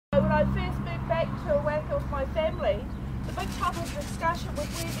I first moved back to Owaka with my family, the big topic of discussion was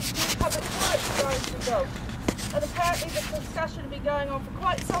where these new public toilets are going to be built. And apparently this discussion has been going on for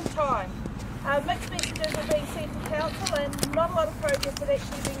quite some time. Mixed messages are being sent to council and not a lot of progress had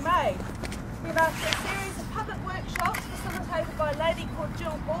actually been made. Then after a series of public workshops facilitated by a lady called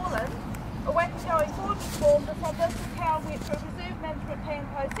Jill Borland, Owaka Going Forward was formed, and from this the town went through a reserve management plan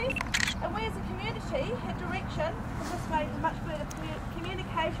process, and we as a community had direction for this made much better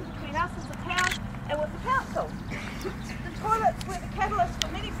communication between us as a town and with the council. The toilets were the catalyst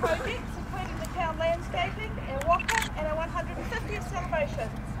for many projects, including the town landscaping, Owaka and our 150th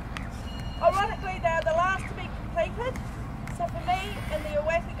celebrations. Ironically, they are the last to be completed, so for me and the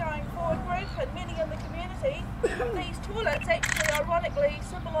Owaka Going Forward group and many in the community, these toilets actually ironically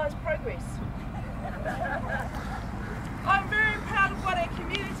symbolise progress. I'm very proud of what our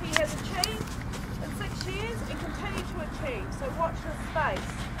community has achieved in 6 years and continue to achieve, so watch this space.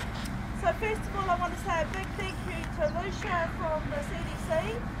 So first of all, I want to say a big thank you to Lucia from the CDC,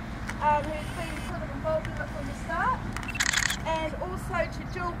 who's been sort of involved in it from the start, and also to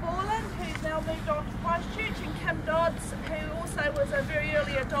Jill Borland, who's now moved on to Christchurch, and Kim Dodds, who also was a very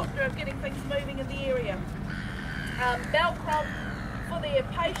early adopter of getting things moving in the area. Belcom for their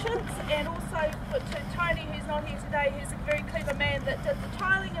patience, and also to Tony, who's not here today, who's a very clever man that did the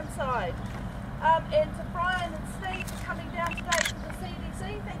tiling inside. And to Brian and Steve for coming down today to the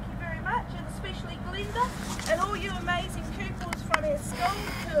CDC, thank you very much, and especially Glenda and all you amazing pupils from our school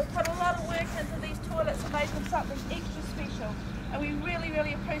who have put a lot of work into these toilets and made them something extra special. And we really,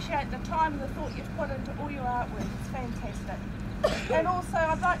 really appreciate the time and the thought you've put into all your artwork. It's fantastic. And also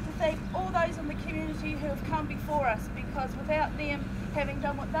I'd like to thank all those in the community who have come before us, because without them having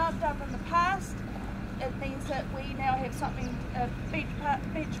done what they've done in the past, it means that we now have something, a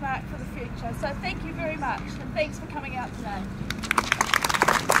benchmark for the future. So thank you very much, and thanks for coming out today.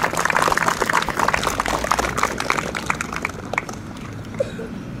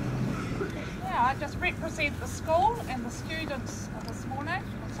 Now I just represent the school and the students this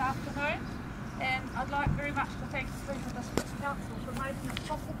afternoon, and I'd like very much to thank the Springfield District Council for making it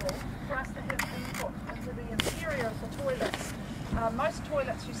possible for us to have input into the interior of the toilets. Most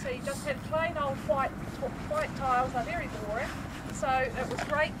toilets you see just have plain old white tiles, are very boring, so it was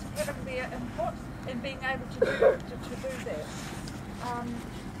great having their input and being able to do that.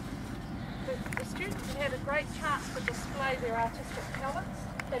 The students have had a great chance to display their artistic talents.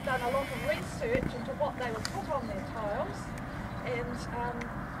 They've done a lot of research into what they would put on their tiles, and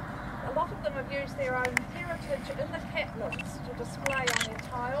a lot of them have used their own heritage in the catlins to display on their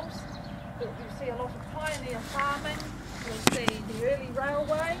tiles. You see a lot of pioneer farming, you'll see the early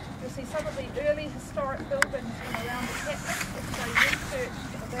railway, you'll see some of the early historic buildings from around the catlins which they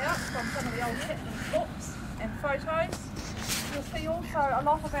researched about from some of the old catlin books and photos. You'll see also a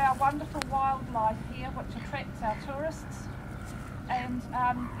lot of our wonderful wildlife here which attracts our tourists, and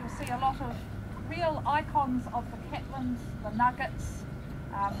you'll see a lot of real icons of the catlins, the nuggets,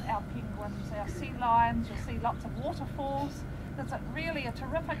 our penguins, our sea lions. You'll see lots of waterfalls. There's really a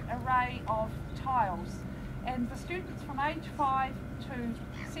terrific array of tiles, and the students from age 5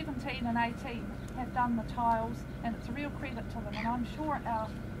 to 17 and 18 have done the tiles, and it's a real credit to them, and I'm sure our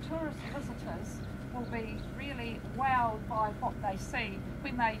tourist visitors will be really wowed by what they see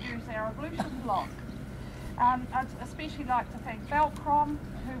when they use our ablution block. I'd especially like to thank Belcom,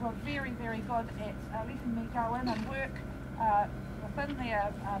 who were very, very good at letting me go in and work within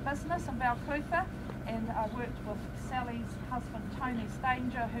their business in Belclutha, and I worked with Sally's husband Tony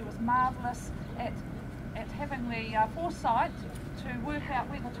Stanger, who was marvellous at having the foresight to work out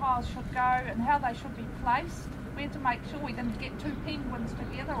where the tiles should go and how they should be placed. We had to make sure we didn't get 2 penguins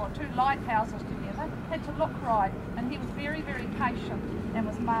together or 2 lighthouses together. It had to look right, and he was very, very patient and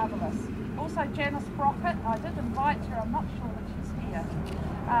was marvellous. Also Janice Brockett, I did invite her, I'm not sure that she's here.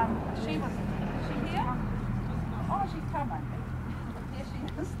 Is she here? Oh, she's coming. There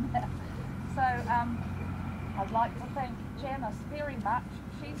she is now. So I'd like to thank Janice very much.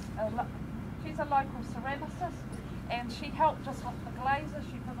 She's a local ceramicist, and she helped us with the glazes.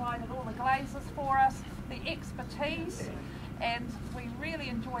 She provided all the glazes for us, the expertise, and we really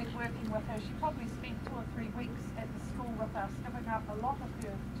enjoyed working with her. She probably spent 2 or 3 weeks at the school with us, giving up a lot of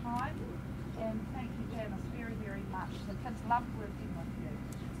her time. And thank you, Janice, very, very much. The kids loved working with you.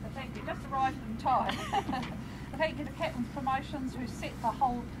 So thank you. Just arrived in time. Thank you to Catlins Promotions, who set the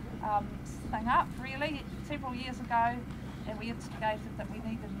whole thing up really several years ago, and we instigated that we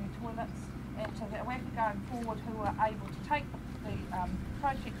needed new toilets, and to the Owaka Going Forward, who were able to take the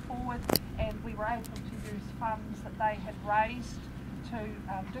project forward, and we were able to use funds that they had raised to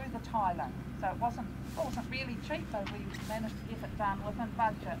do the tiling. So it wasn't really cheap, but we managed to get it done within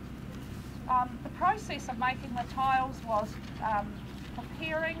budget. The process of making the tiles was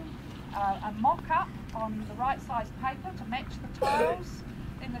preparing a mock-up on the right size paper to match the tiles.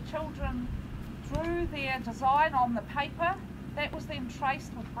 Then the children drew their design on the paper. That was then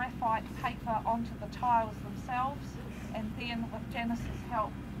traced with graphite paper onto the tiles themselves, and then with Janice's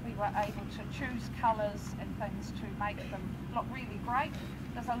help we were able to choose colours and things to make them look really great.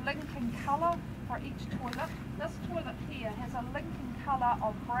 There's a linking colour for each toilet. This toilet here has a linking colour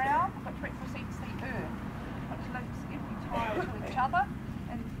of brown, which represents the earth, which links every tile to each other.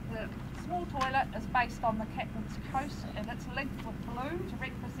 And the small toilet is based on the Captain's Coast, and it's linked with blue to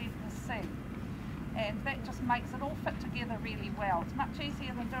represent the sea. And that just makes it all fit together really well. It's much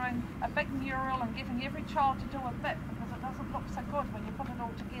easier than doing a big mural and getting every child to do a bit, because it doesn't look so good when you put it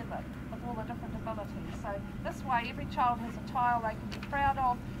all together with all the different abilities. So this way every child has a tile they can be proud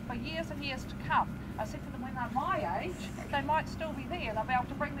of for years and years to come. Except for when they're my age, they might still be there. They'll be able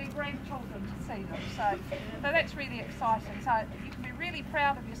to bring their grandchildren to see them. So that's really exciting. So you can be really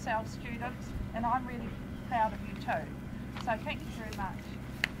proud of yourselves, students, and I'm really proud of you too. So thank you very much.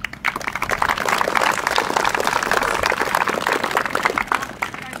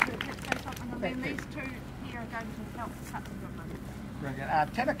 And then these two here are going to help cut the ribbon.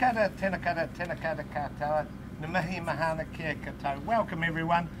 Brilliant. Tēnā koutou, tēnā koutou, tēnā koutou katoa, ngā mihi mahana kia katoa. Welcome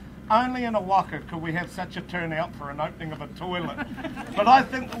everyone. Only in Owaka could we have such a turnout for an opening of a toilet. But I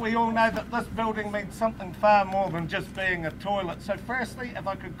think that we all know that this building means something far more than just being a toilet. So firstly, if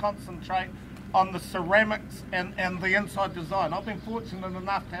I could concentrate on the ceramics and the inside design. I've been fortunate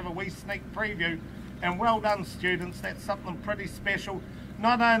enough to have a wee sneak preview, and well done students, that's something pretty special.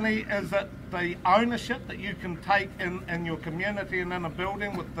 Not only is it the ownership that you can take in your community and in a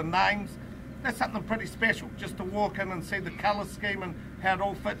building with the names, that's something pretty special, just to walk in and see the colour scheme and how it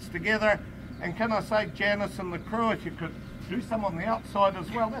all fits together. And can I say, Janice and the crew, if you could do some on the outside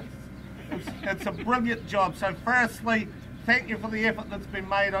as well, it's a brilliant job. So firstly, thank you for the effort that's been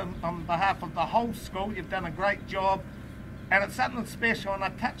made on behalf of the whole school. You've done a great job, and it's something special. And I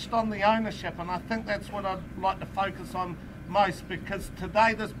touched on the ownership, and I think that's what I'd like to focus on most, because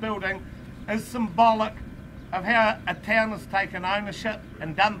today this building is symbolic of how a town has taken ownership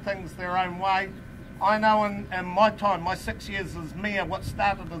and done things their own way. I know in my time, my 6 years as mayor, what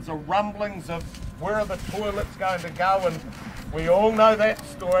started as a rumblings of where are the toilets going to go, and we all know that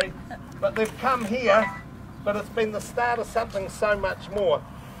story, but they've come here, but it's been the start of something so much more.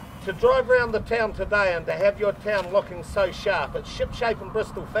 To drive around the town today and to have your town looking so sharp, it's shipshape and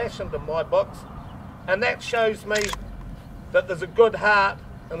Bristol fashioned in my books, and that shows me that there's a good heart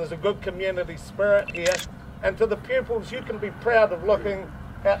and there's a good community spirit here. And to the pupils, you can be proud of looking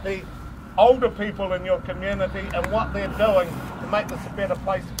at the older people in your community and what they're doing to make this a better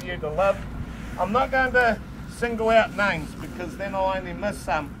place for you to live. I'm not going to single out names because then I'll only miss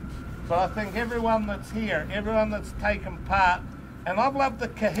some, but I think everyone that's here, everyone that's taken part, and I've loved the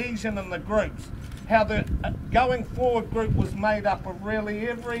cohesion in the groups, how the going forward group was made up of really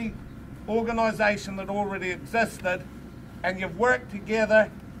every organisation that already existed, and you've worked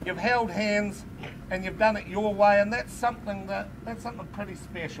together, you've held hands, and you've done it your way, and that's something pretty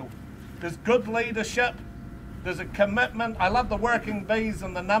special. There's good leadership, there's a commitment. I love the working bees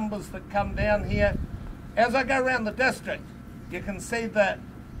and the numbers that come down here. As I go around the district, you can see that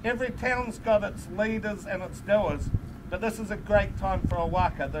every town's got its leaders and its doers, but this is a great time for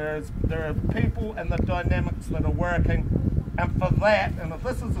Owaka. There are people and the dynamics that are working, and for that, and if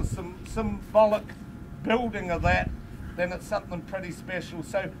this is a symbolic building of that, then it's something pretty special.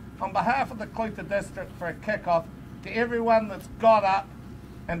 So on behalf of the Clutha District, for a kick-off, to everyone that's got up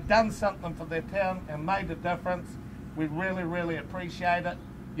and done something for their town and made a difference, we really, really appreciate it.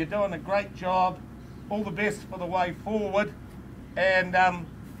 You're doing a great job. All the best for the way forward. And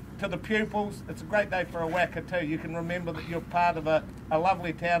to the pupils, it's a great day for Owaka too. You can remember that you're part of a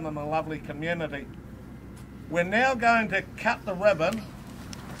lovely town and a lovely community. We're now going to cut the ribbon.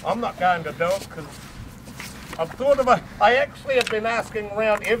 I'm not going to do it because I've thought of I actually have been asking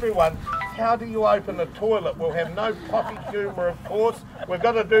around everyone, how do you open a toilet? We'll have no poppy humour, of course. We've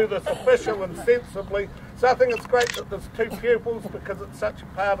got to do this official and sensibly. So I think it's great that there's two pupils because it's such a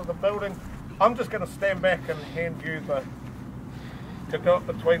part of the building. I'm just going to stand back and hand you to do it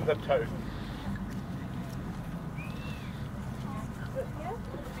between the two.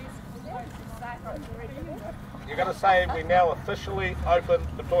 You're going to say we now officially open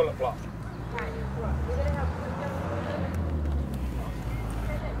the toilet block.